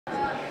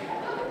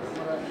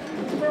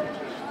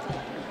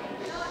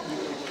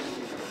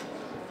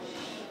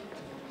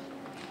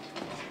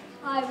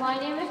Hi, my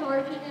name is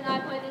Orchid and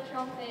I play the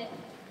trumpet.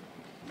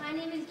 My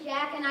name is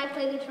Jack and I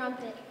play the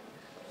trumpet.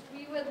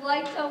 We would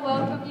like to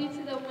welcome you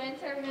to the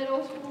Winter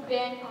Middle School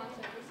Band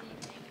Concert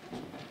this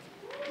evening.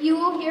 You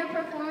will hear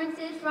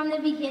performances from the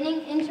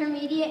beginning,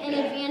 intermediate, and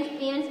advanced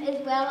bands,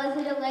 as well as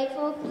a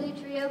delightful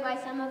flute trio by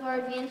some of our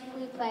advanced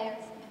flute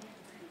players.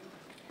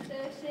 So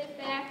sit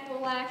back,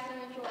 relax,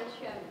 and enjoy the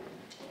show.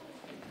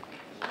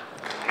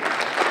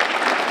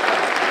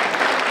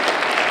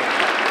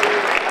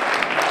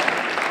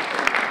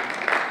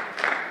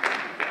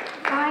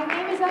 My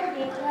name is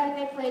Anika and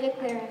I play the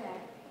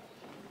clarinet.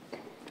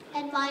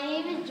 And my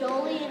name is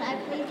Jolie and I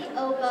play the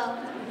oboe.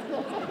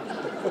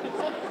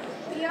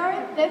 We are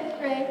in 5th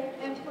grade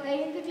and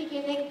play in the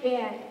beginning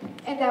band.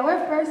 And our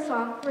first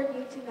song for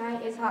you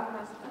tonight is Hot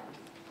Cross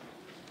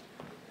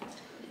Buns.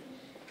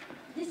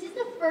 This is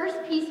the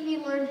first piece we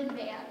learned in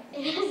band.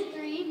 It has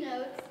 3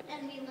 notes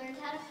and we learned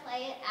how to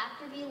play it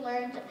after we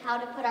learned how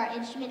to put our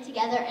instrument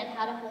together and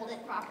how to hold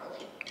it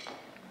properly.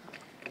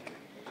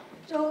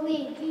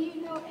 Jolie, do you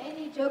know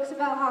any jokes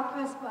about Hot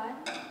Cross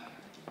Buns?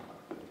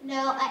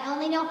 No, I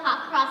only know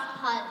hot cross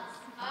puns.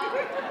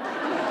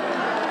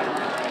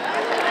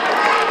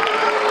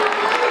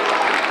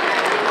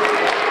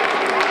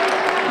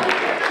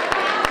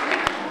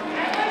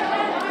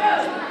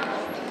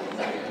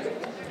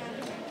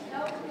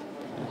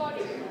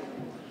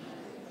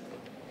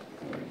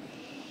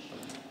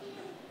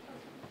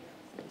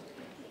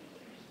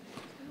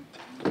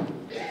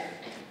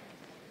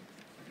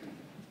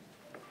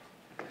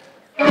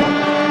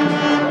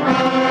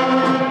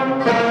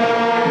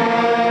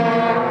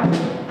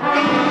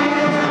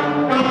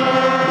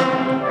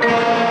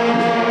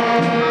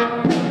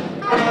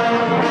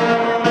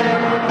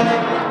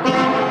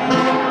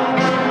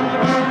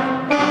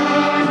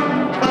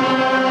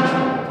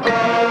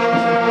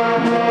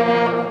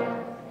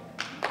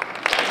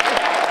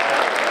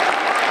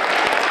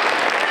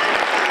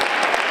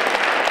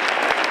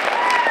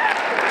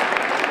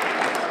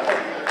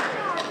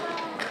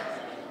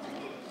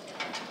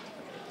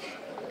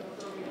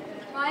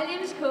 My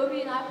name is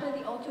Kobe and I play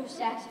the alto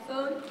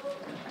saxophone.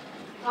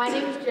 My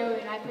name is Joey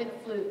and I play the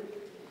flute.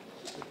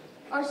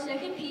 Our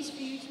second piece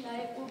for you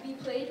tonight will be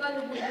played by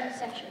the woodwind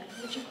section,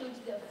 which includes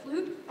the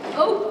flute,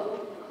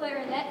 oboe,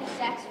 clarinet, and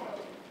saxophone.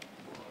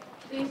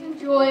 Please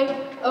enjoy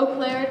Eau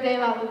Claire de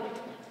la Lune.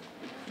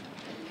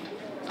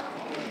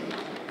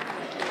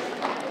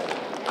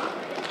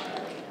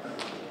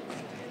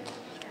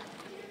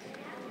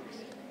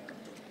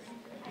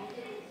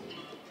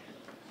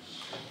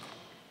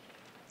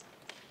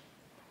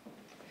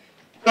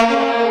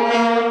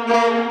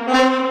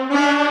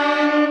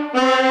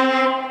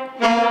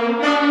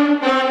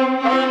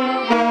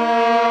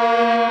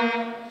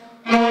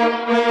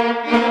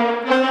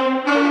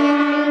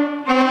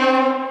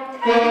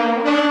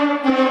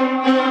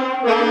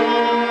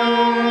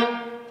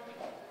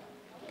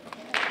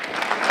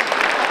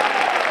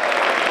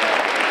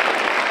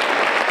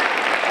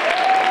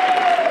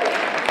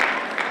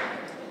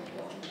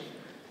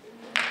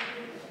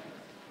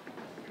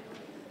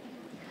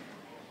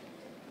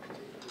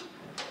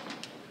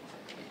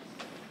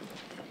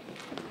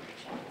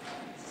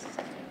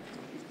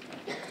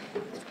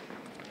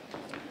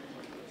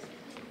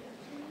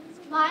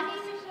 My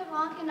name is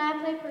Shavonk and I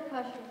play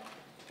percussion.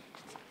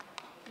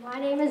 My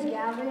name is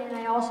Gavin and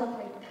I also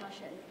play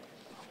percussion.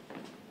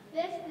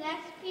 This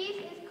next piece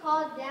is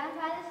called Down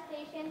by the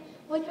Station,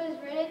 which was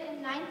written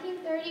in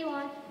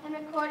 1931 and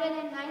recorded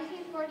in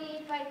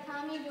 1948 by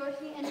Tommy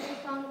Dorsey and is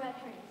a song about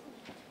trains.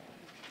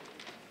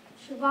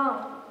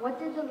 Siobhan, what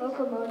did the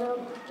locomotive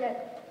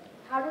get?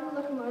 How did the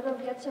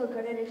locomotive get so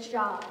good at its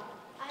job?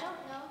 I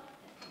don't know.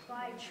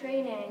 By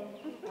training.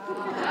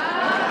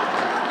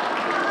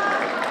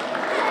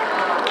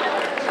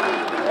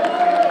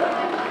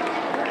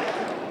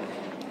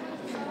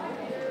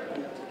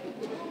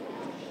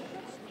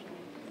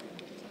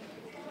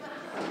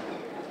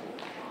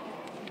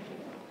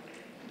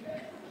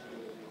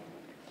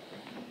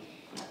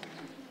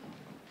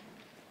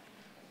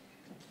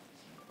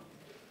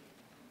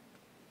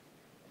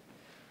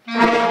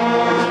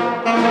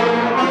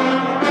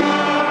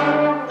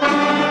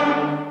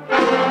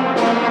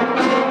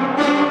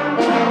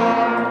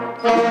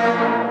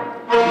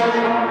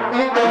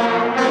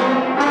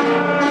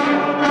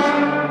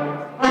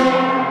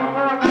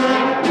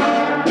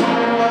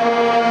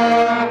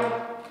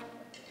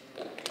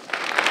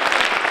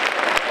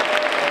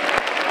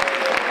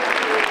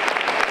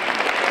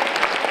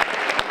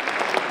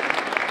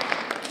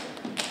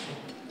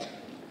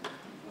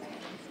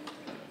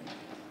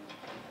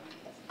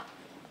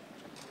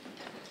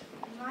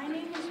 My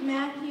name is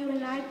Matthew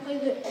and I play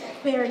the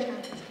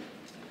baritone.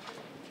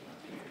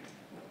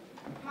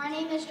 My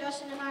name is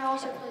Justin and I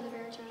also play the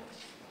baritone.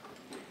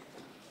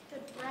 The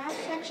brass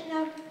section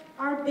of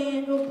our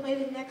band will play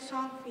the next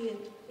song for you.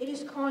 It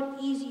is called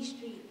Easy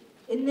Street.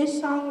 In this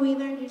song, we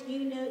learned a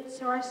new note,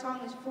 so our song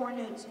has 4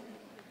 notes in it.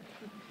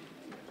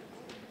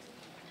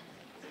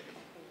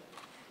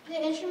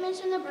 The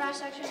instruments in the brass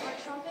section are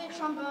trumpet,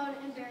 trombone,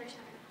 and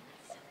baritone.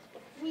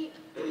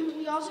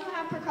 We also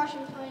have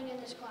percussion playing in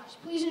this class.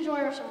 Please enjoy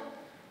our song.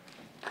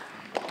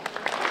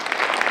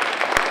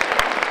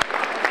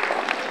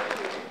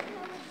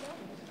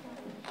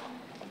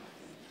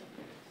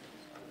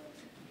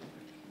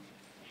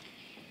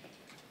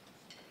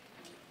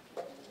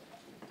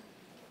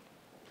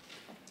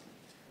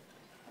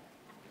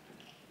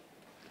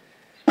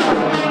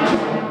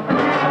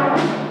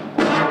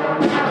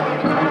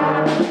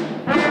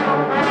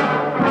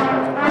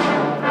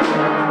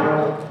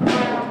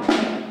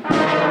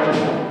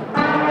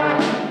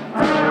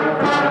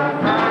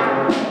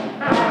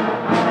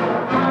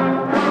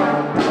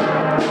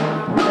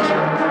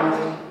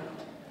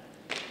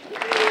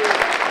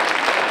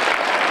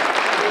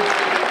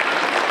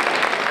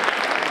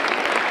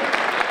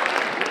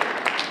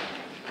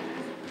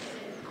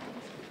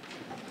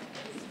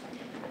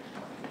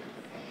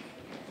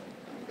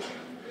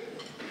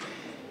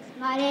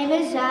 My name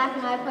is Zach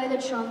and I play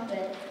the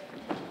trumpet.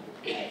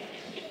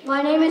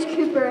 My name is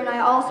Cooper and I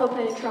also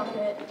play the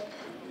trumpet.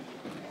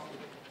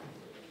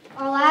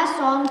 Our last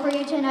song for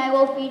you tonight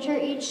will feature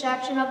each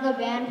section of the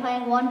band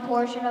playing one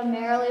portion of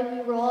Merrily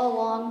We Roll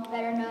Along,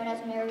 better known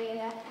as Mary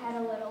Had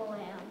a Little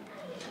Lamb.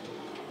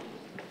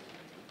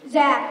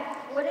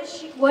 Zach,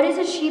 what is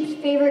a sheep's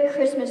favorite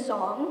Christmas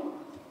song?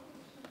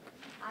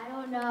 I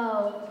don't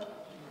know.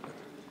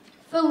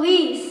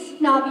 Feliz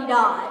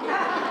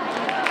Navidad.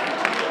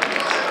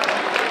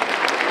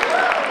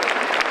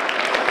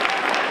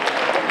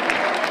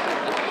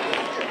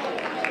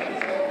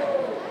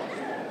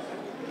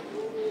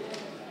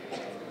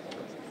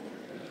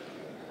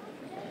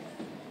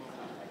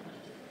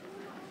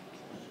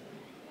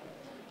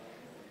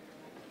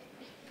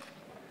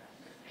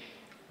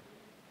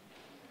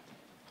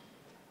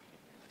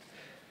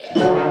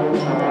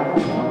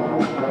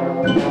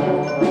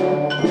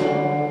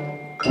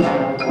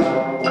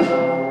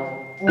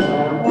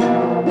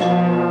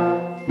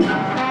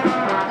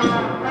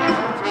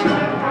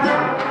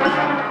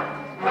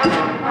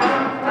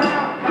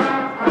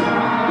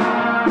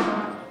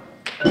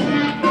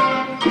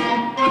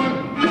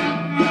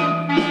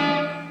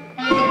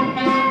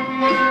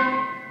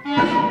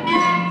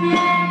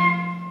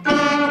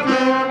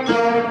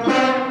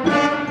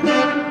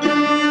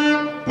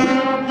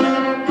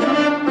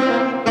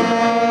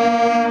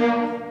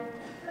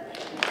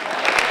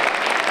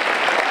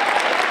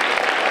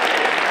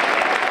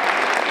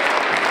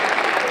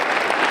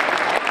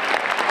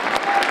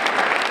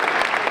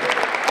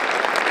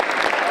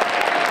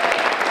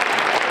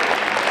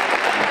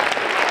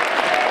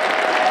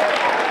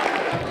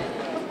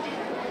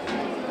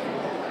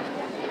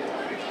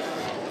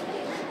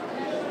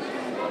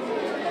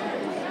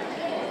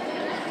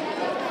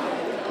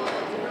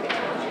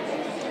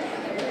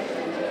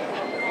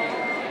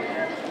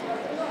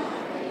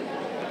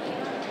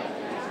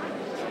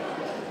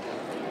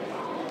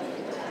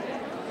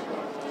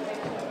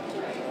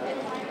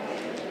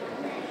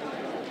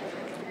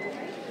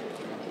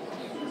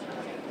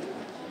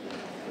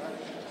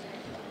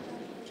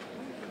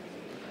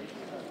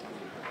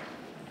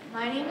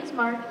 My name is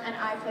Mark, and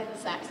I play the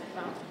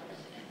saxophone.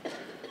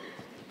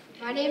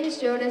 My name is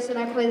Jonas and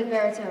I play the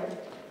baritone.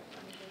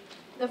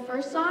 The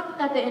first song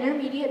that the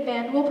intermediate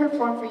band will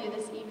perform for you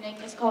this evening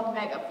is called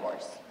Mega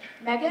Force.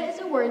 Mega is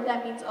a word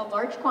that means a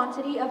large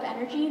quantity of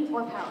energy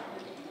or power.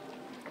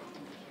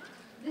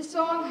 This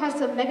song has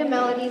some mega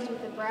melodies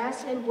with the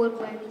brass and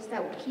woodwinds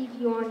that will keep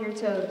you on your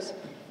toes.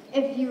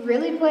 If you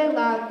really play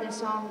loud in this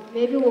song,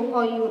 maybe we'll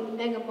call you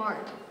Mega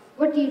Mark.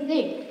 What do you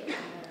think?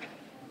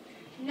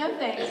 No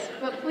thanks,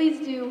 but please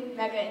do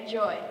mega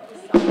enjoy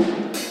this song.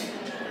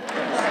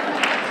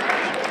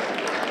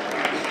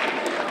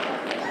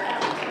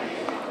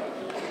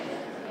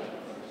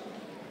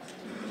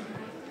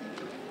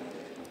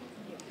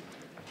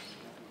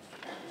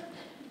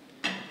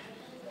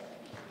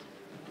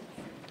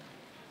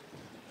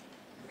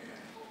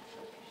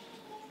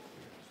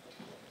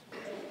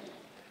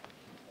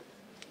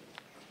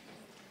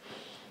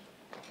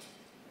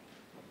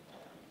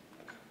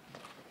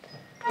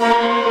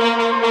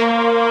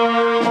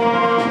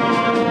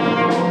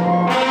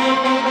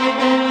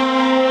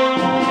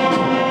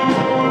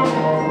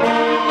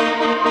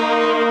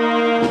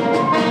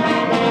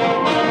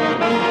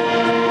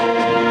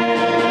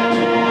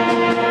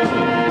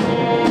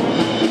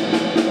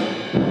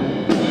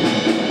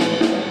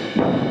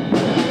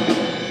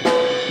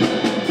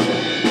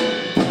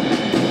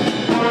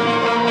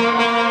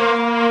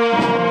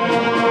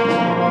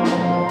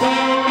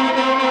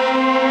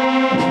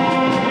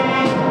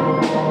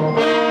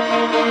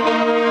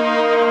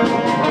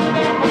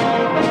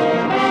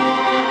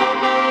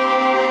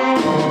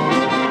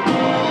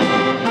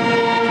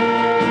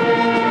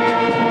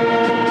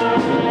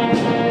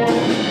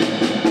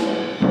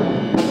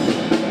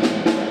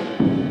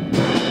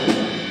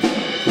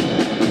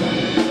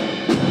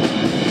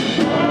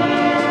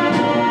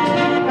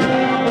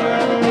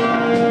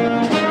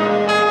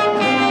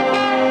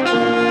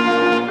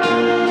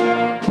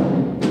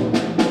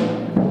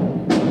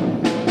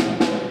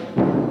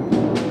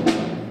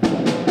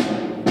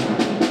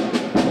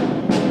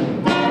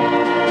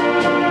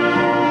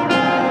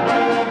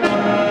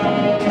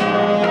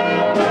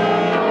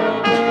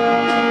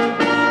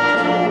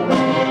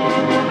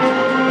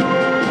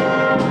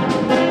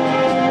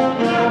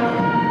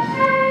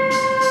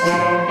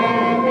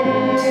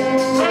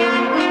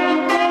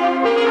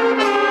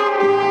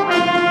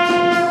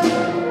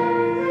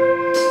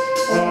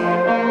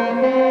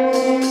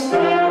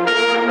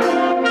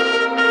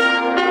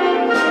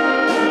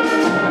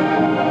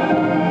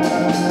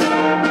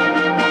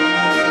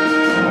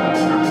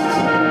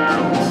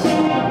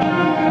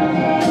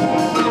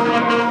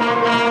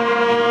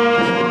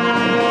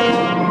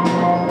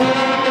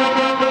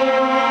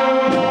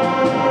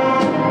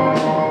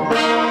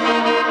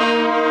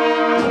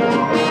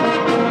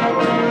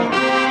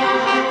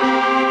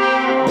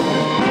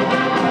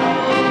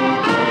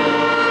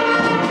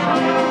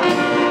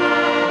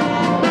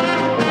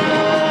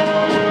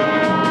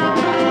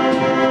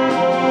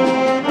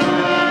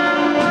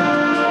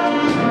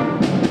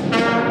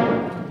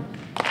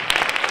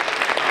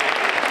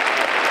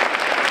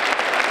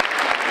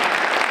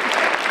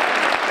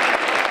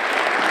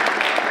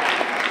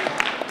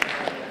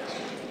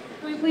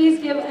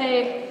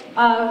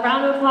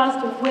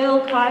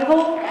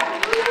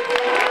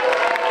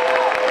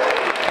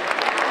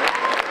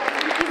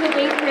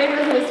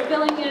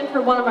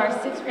 for one of our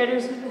sixth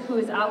graders who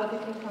is out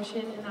with a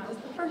concussion, and that was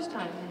the first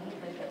time that he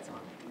played that song.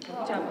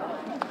 Good job, Bob.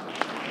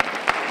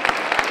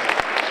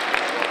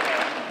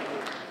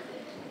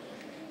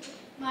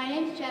 My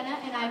name's Jenna,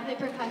 and I play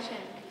percussion.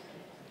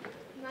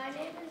 My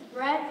name is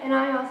Brett, and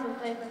I also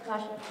play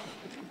percussion.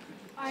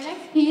 Our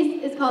next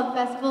piece is called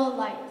Festival of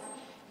Lights,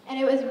 and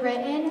it was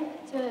written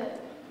to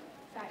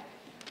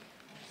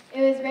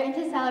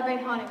celebrate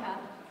Hanukkah.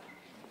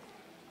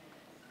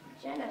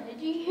 Jenna,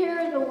 did you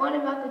hear the one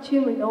about the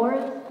two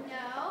menorahs?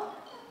 No.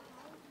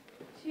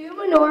 Two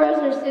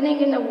menorahs are sitting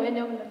in the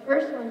window, and the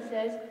first one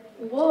says,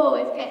 "Whoa,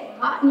 it's getting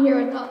hot in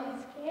here with all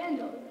these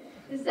candles."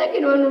 The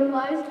second one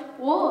replies,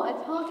 "Whoa, a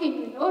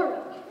talking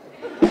menorah."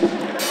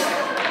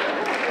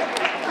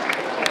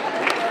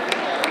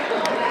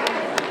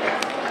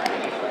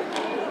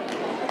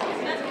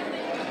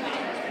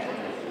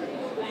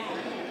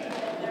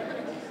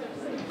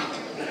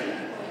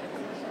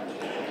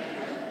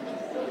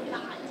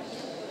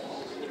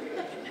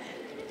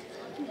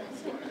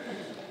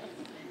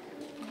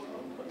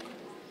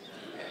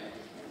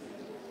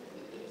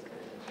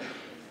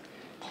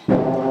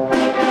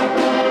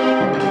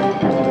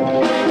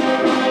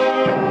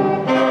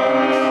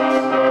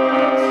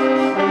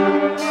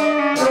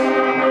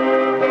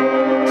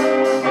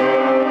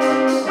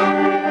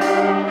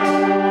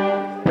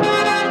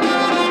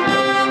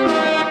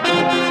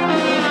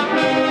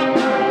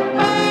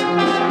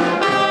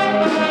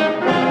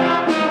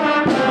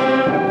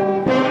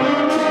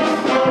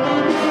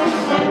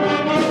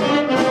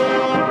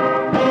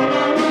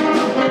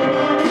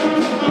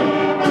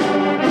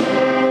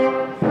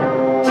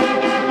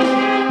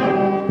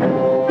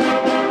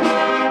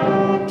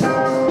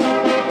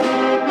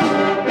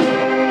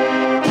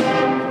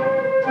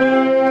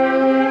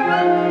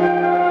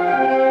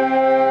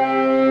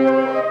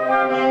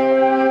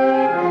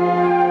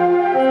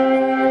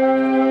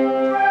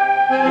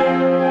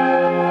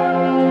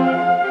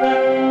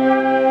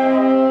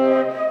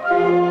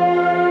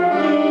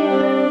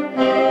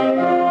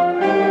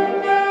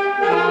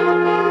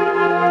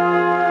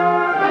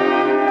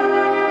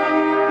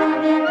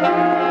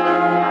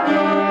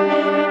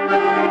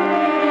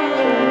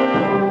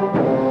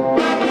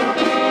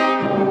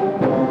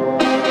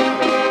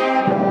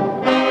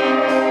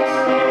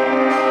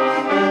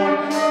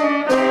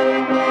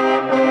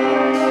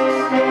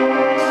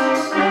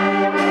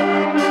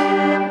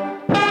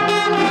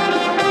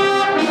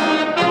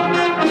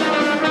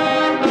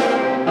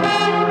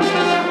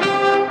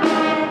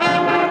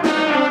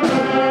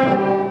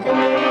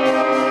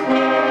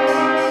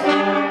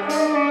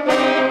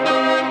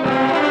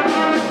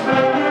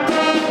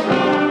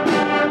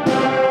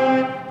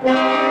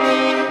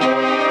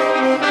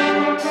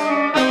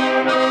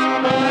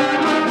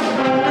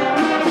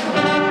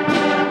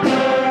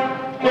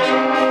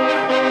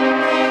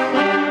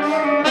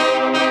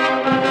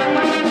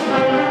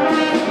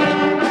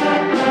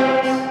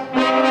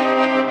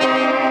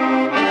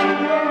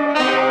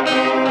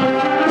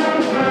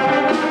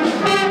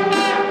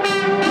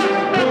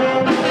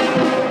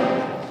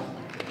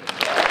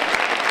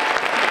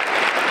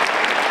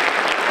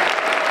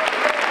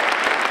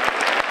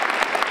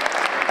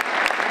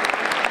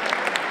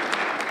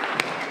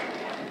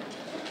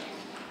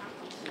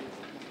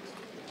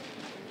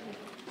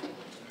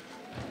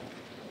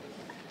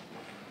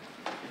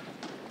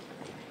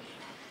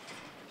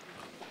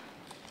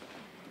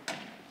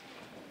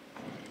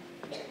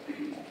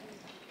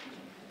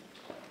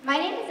 My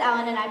name is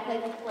Ellen, and I play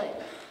the flute.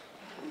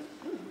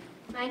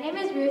 My name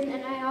is Ruth,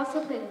 and I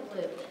also play the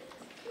flute.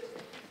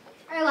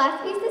 Our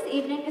last piece this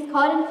evening is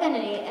called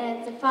Infinity, and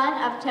it's a fun,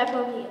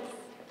 up-tempo piece.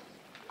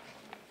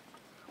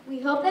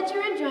 We hope that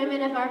your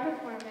enjoyment of our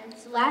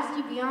performance lasts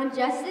you beyond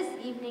just this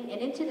evening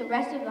and into the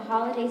rest of the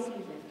holiday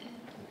season.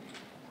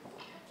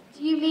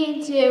 Do you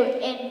mean to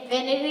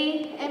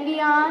infinity and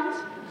beyond?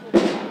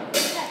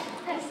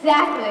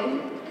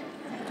 Exactly.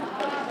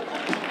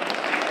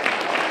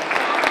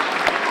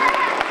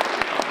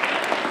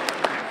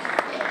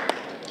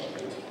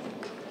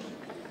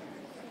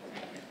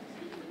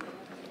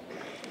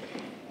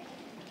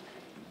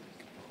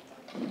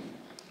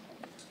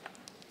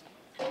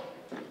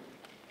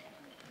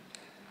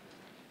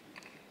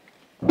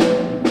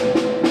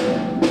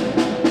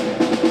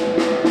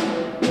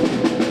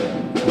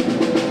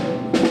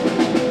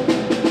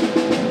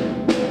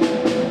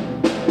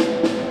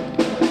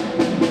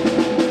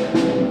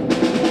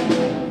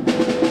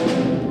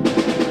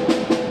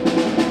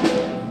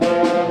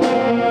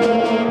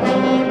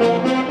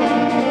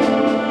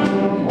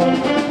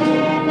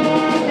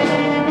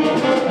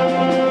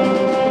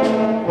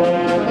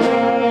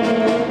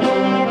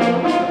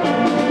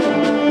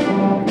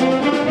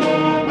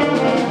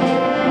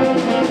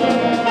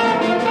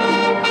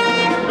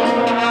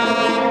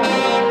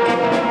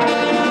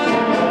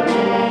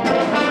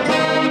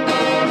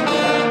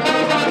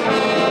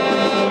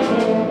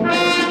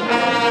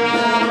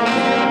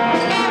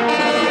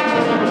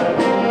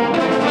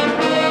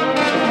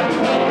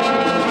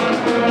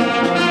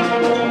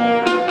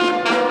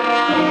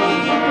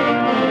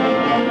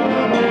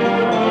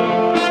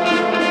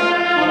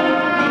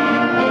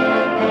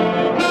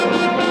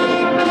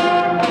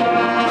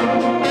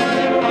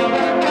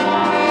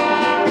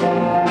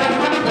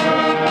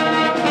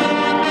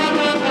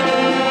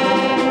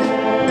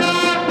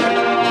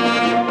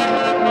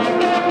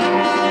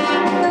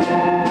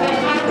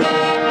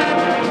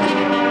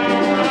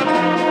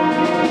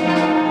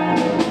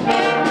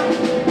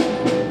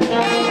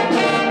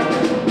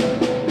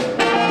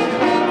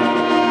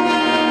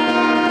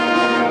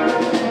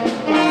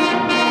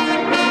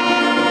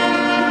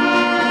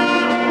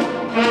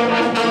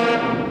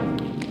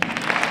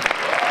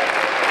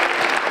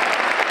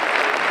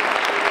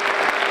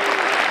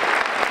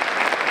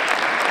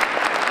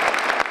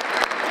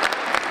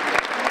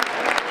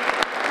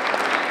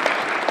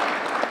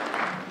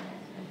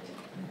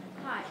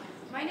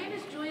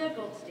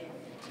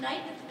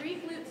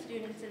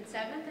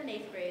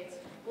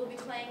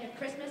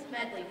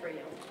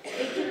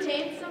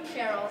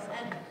 carols,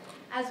 and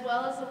as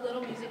well as a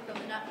little music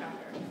from the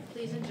Nutcracker.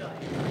 Please enjoy.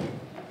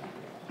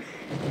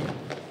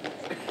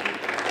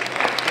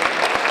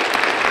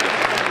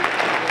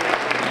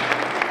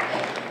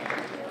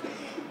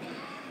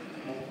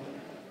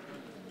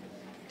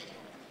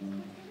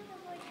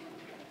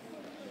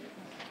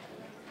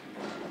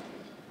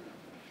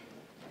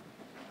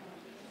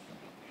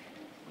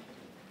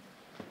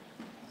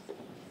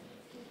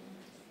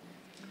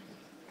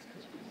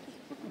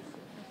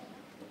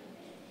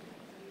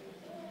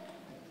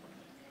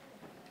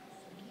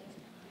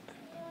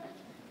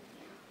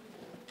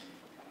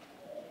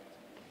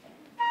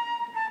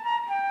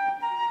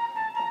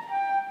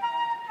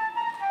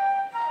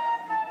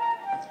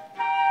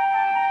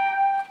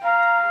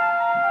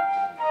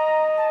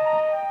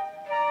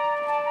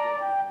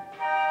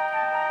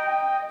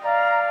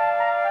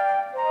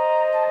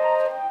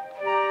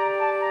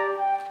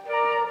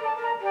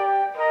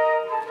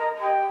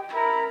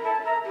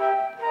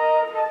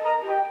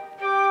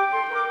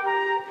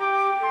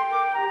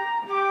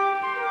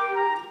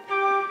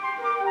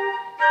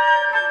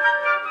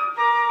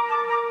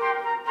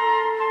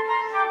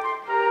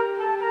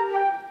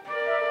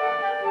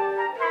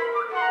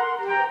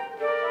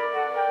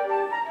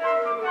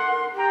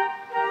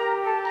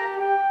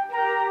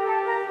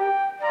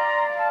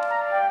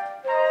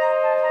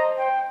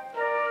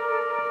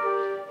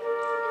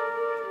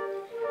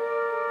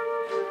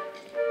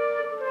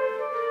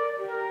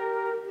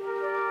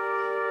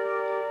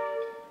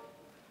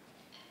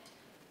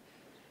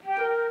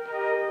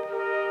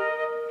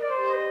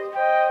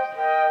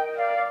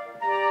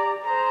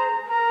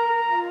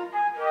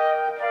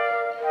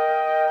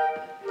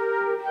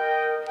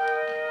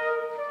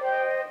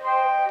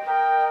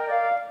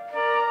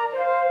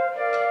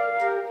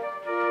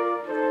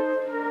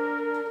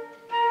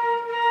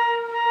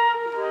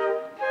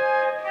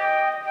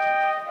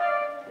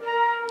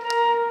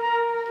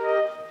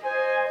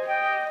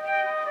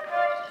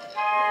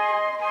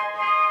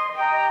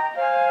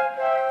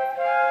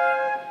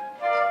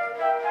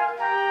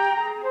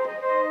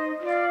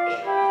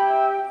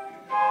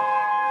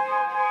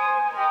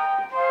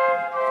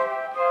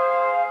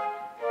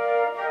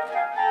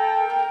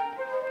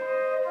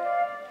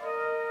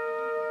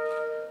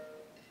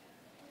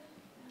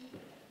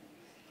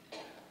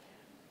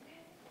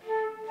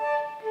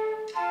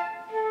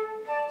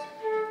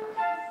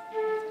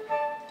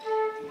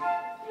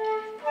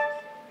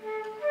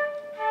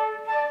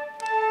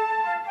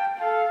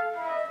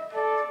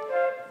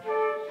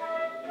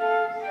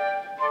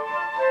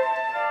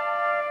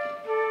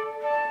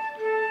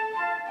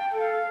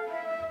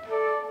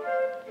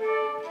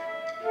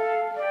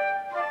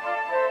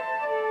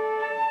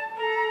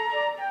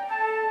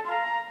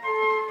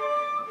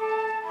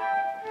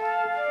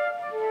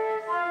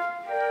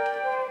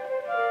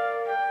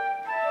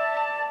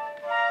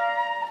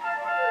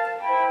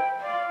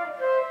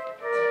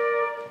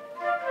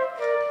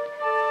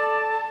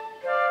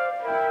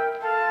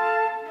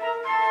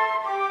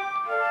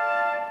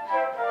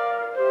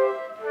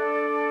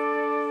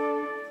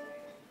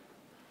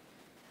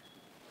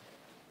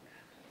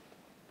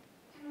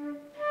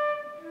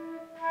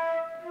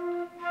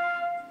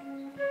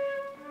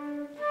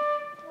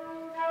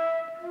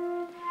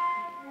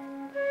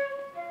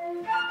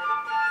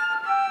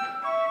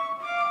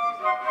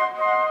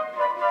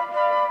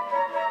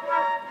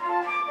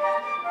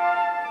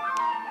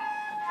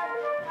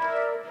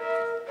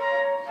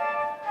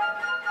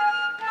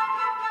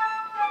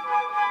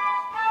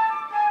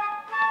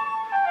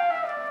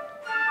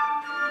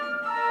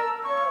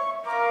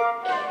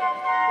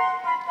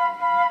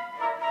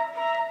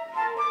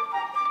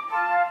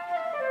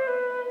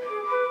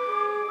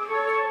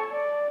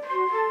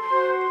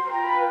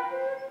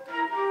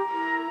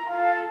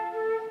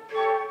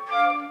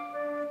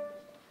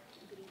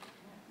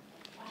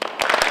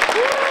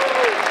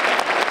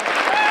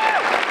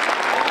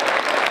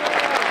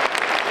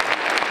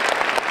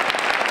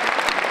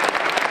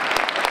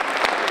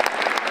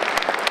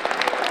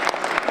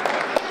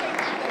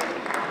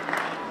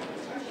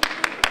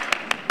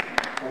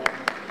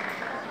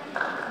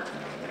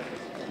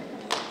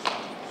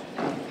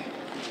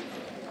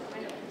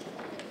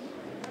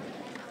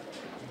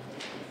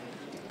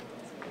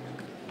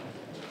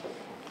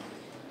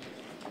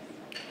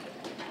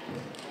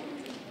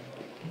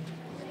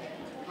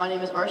 My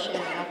name is Arshan,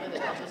 and I play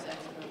the alto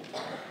saxophone.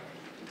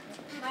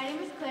 My name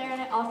is Claire,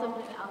 and I also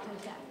play the alto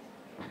sax.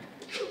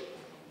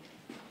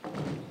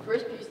 The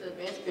first piece the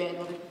advanced band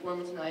will be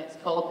performing tonight is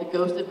called The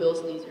Ghost of Bill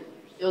Sneezer.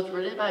 It was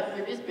written by a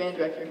previous band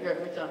director here at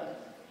McDonogh,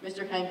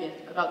 Mr. Henkin,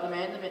 about the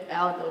man in the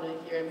Allen building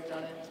here at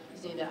McDonogh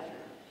is named after,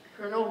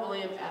 Colonel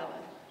William Allen.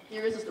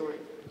 Here is the story.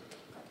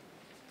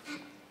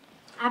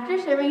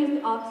 After serving as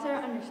the officer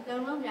under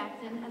Stonewall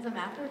Jackson as a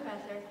math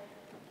professor,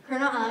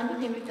 Colonel Allen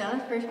became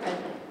McDonough's first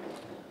president.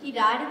 He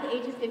died at the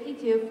age of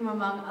 52 from,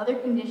 among other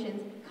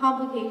conditions,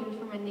 complications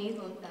from a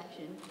nasal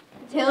infection.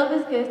 The tale of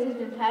his ghost has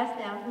been passed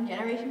down from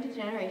generation to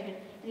generation,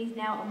 and he's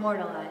now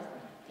immortalized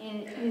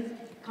in his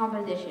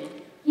composition.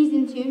 He's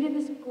entombed in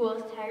the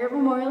school's Taggart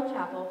Memorial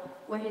Chapel,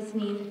 where his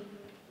sneeze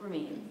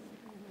remains.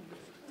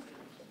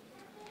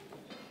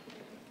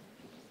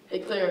 Hey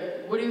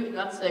Claire, what do you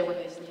not say when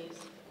they sneeze?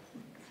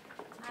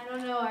 I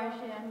don't know,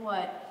 Arshan.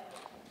 What?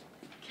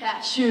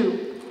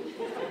 Cashew.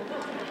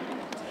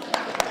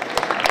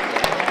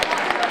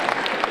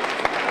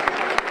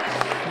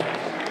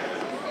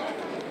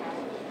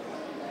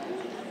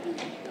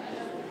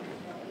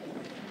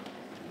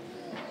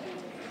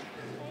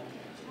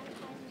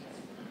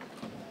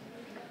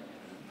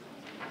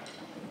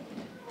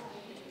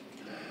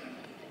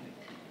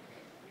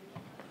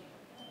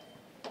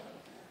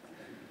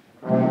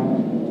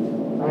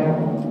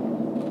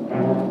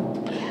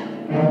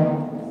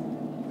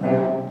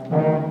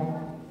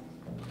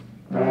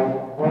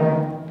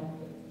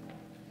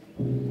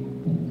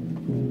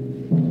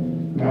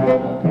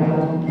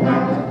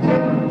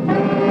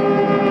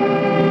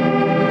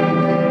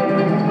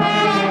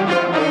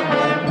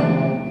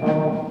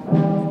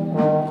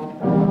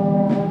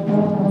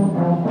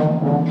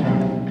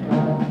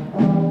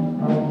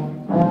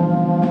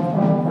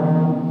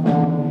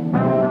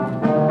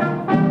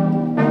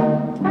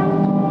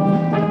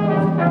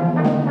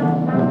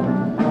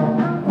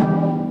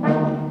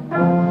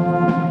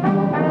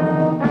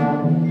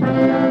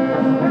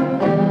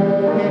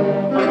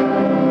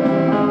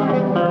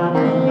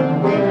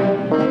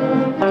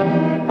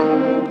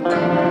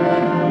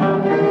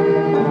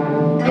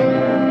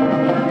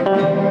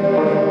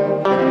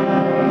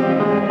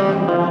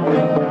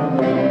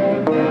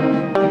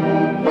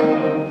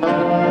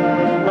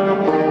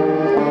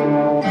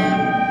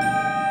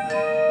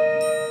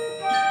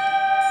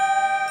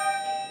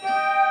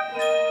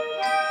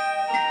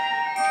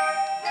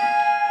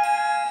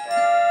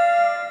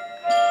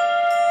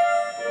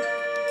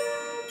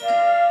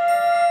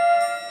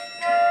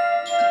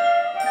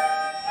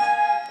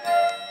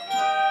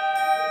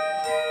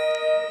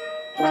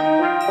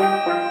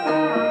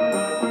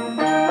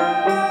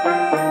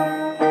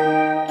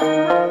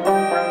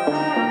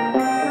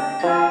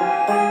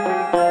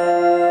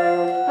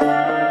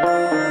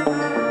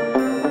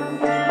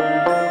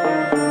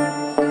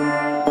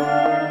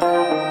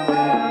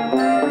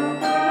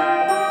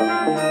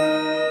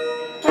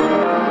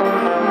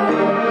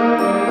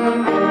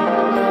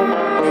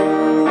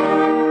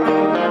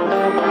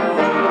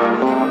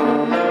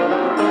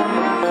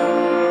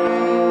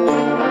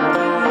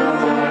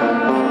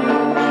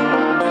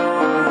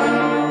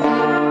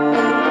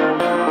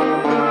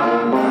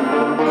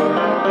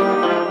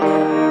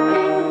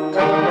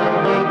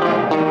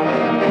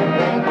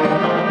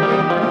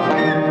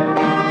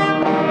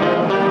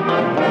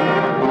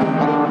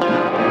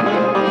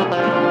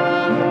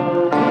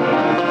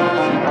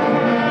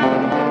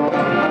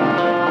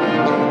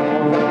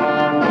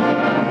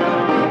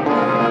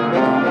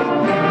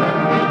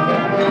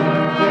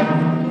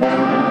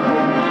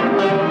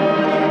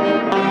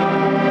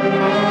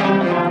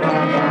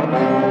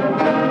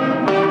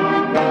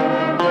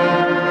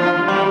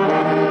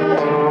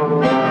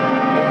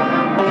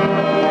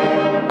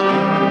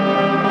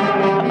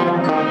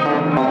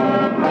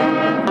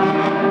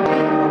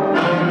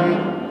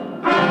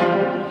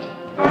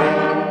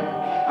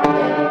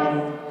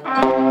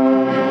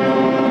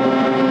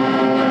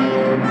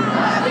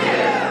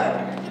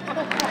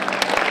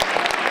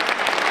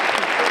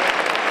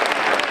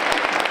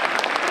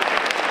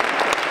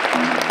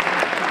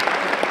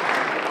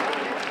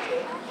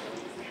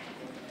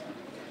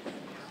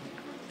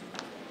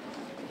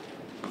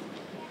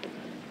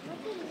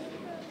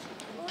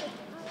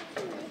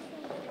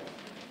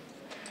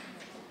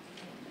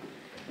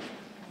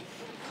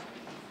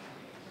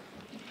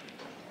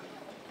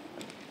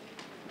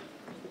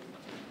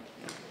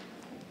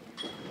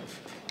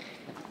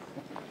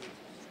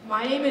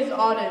 My name is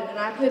Auden, and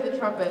I play the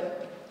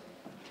trumpet.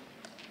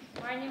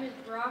 My name is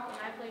Brock, and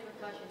I play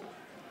percussion.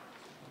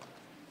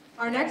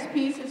 Our next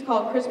piece is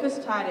called Christmas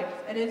Tidings,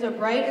 and is a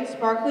bright and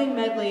sparkling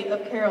medley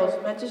of carols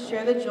meant to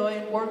share the joy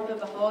and warmth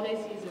of the holiday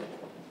season.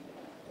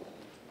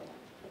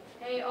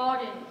 Hey,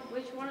 Auden,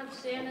 which one of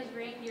Santa's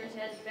reindeers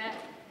had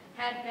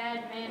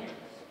bad manners?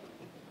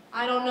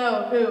 I don't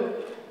know.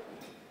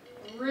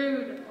 Who?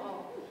 Rude.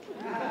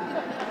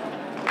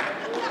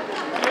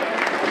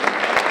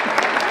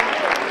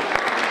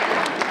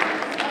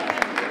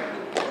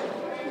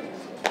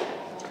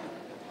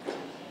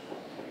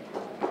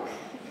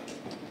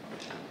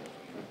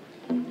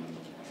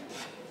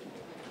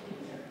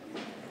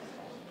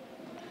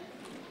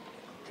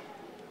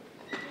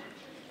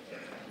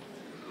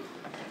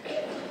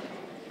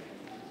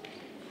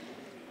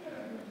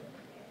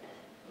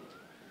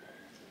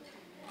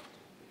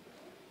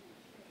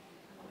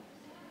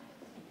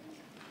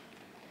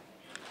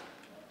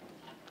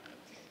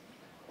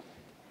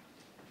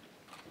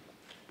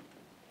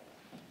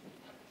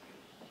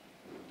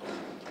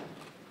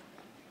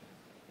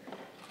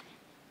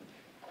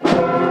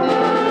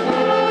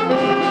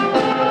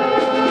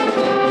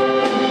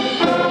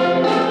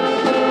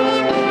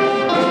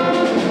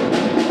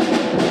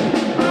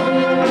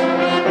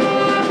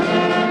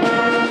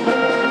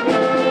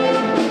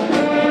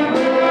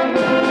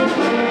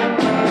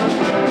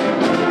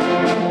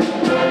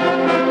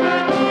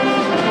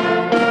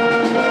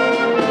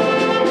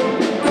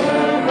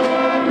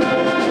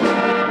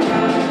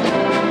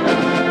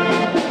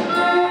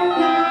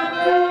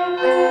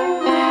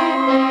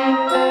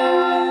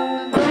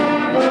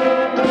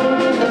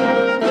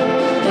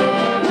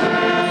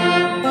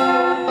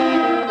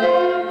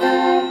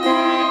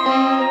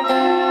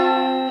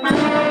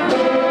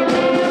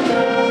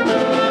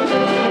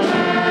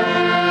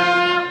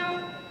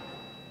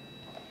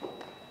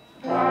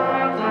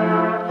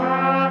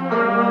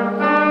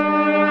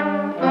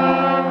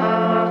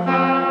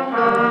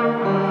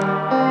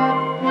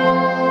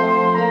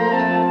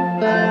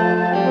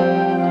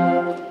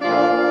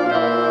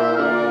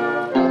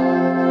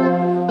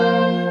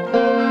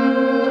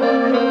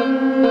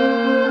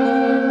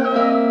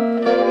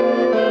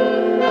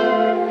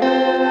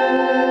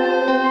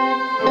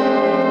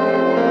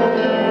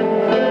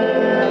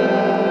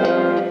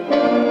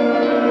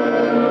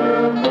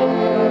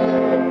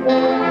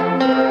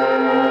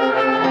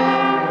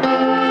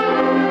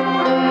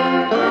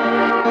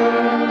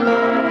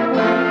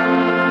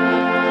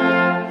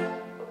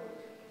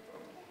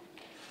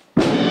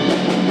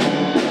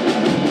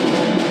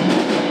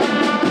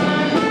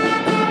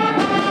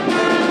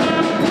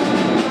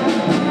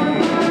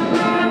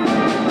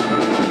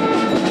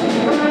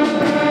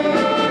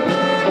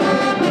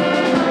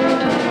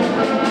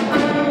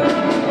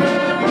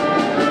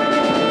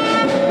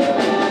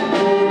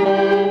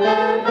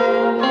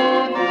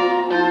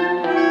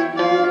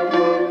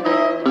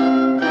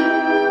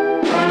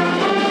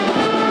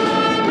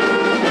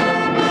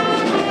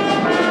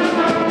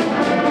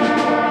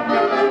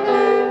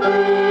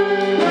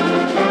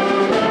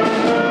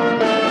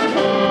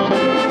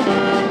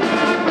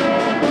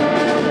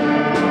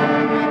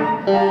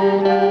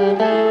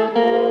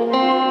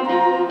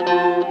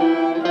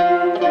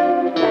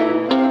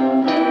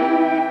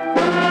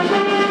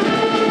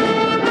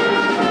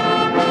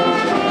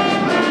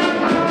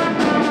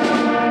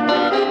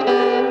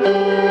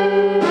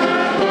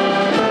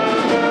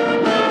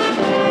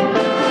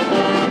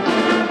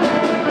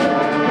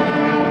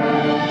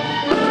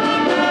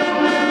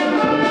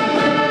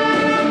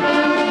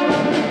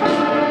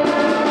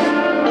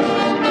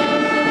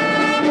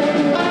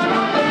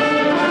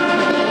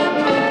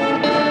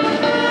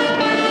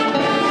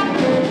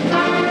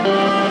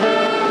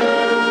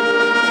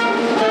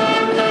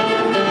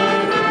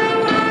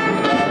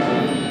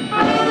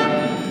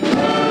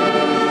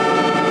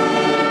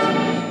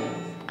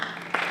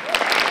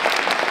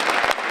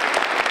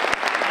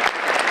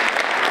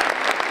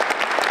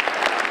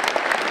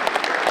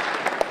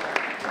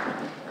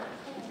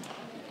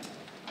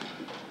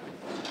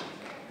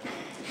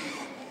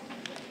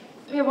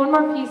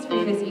 more piece for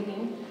you this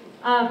evening.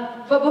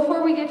 But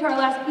before we get to our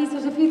last piece,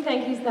 there's a few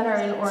thank yous that are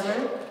in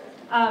order.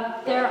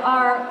 There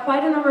are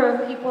quite a number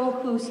of people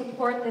who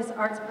support this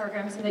arts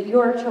program so that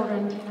your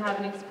children can have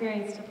an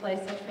experience to play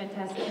such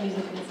fantastic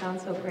music and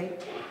sound so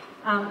great.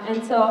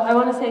 And so I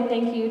want to say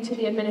thank you to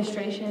the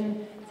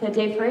administration, to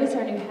Dave Ferris,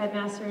 our new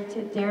headmaster,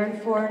 to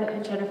Darren Ford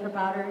and Jennifer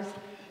Bowders,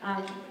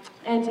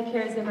 and to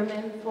Kara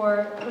Zimmerman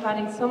for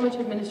providing so much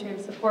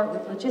administrative support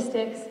with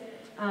logistics,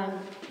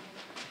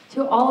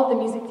 to all of the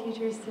music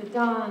teachers, to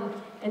Don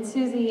and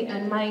Susie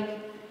and Mike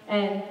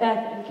and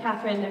Beth and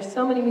Catherine. There's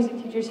so many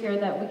music teachers here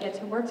that we get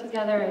to work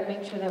together and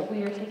make sure that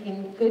we are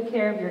taking good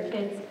care of your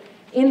kids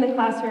in the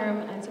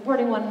classroom and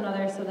supporting one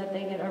another so that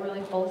they get a really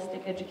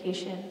holistic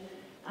education.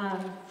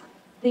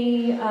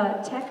 The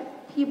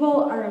tech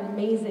people are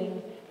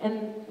amazing,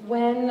 and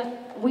when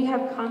we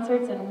have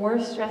concerts and we're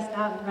stressed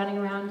out and running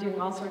around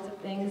doing all sorts of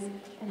things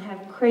and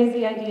have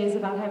crazy ideas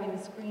about having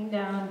the screen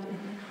down in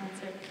the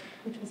concert,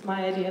 which was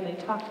my idea, and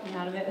they talked me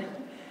out of it.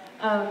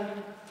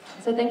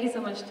 So thank you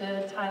so much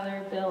to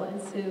Tyler, Bill, and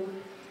Sue.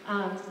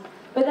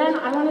 But then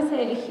I want to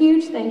say a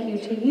huge thank you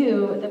to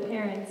you, the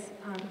parents,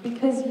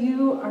 because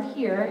you are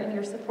here and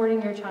you're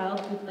supporting your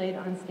child who played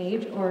on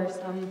stage, or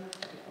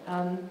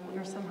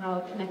you're somehow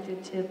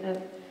connected to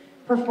the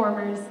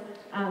performers.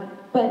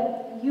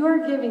 But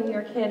you're giving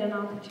your kid an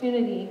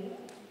opportunity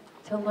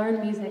to learn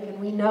music, and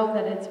we know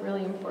that it's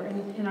really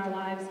important in our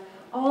lives.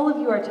 All of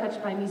you are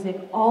touched by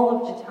music all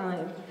of the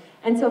time.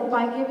 And so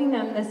by giving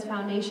them this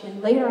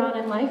foundation, later on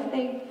in life,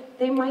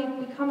 they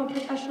might become a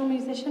professional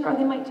musician, or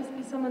they might just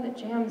be someone that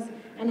jams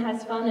and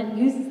has fun and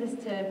uses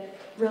this to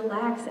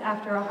relax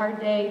after a hard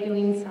day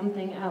doing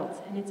something else.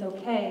 And it's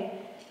okay,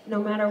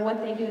 no matter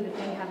what they do, that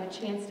they have a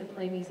chance to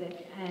play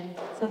music. And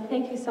so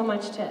thank you so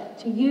much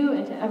to you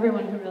and to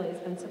everyone who really has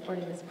been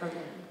supporting this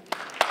program.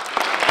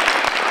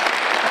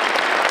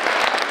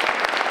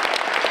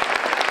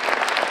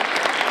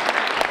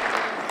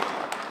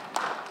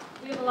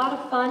 We have a lot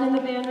of fun in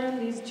the band room,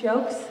 these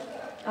jokes.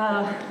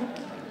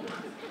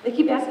 They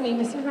keep asking me,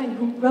 Mr. Ryan,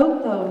 who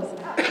wrote those?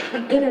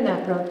 The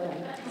internet wrote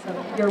them,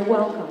 so you're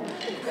welcome.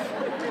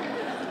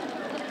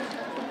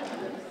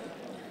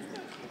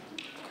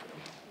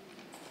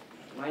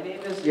 My name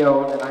is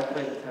Yon, and I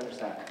play the tenor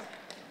sax.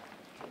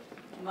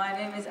 My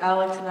name is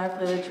Alex, and I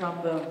play the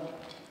trombone.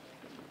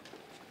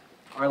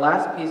 Our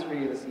last piece for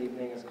you this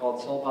evening is called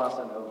Soul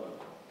Bossa Nova,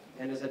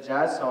 and is a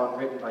jazz song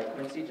written by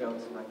Quincy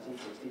Jones in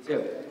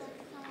 1962.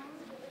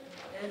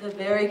 It is a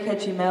very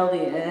catchy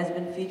melody and has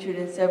been featured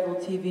in several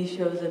TV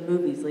shows and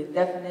movies like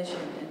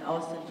Definition and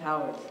Austin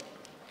Powers.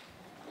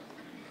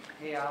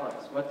 Hey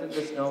Alex, what did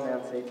the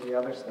snowman say to the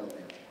other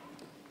snowman?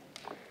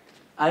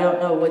 I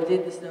don't know. What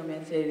did the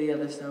snowman say to the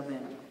other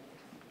snowman?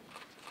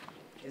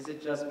 Is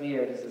it just me,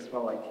 or does it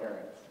smell like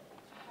carrots?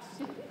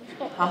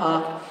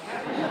 Haha.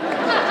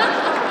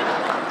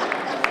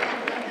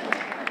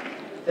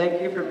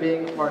 Thank you for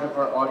being part of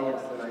our audience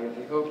tonight.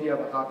 We hope you have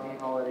a happy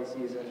holiday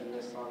season, and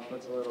this song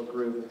puts a little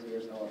groove into your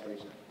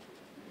celebration.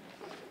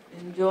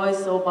 Enjoy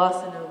Soul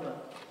Bossa Nova.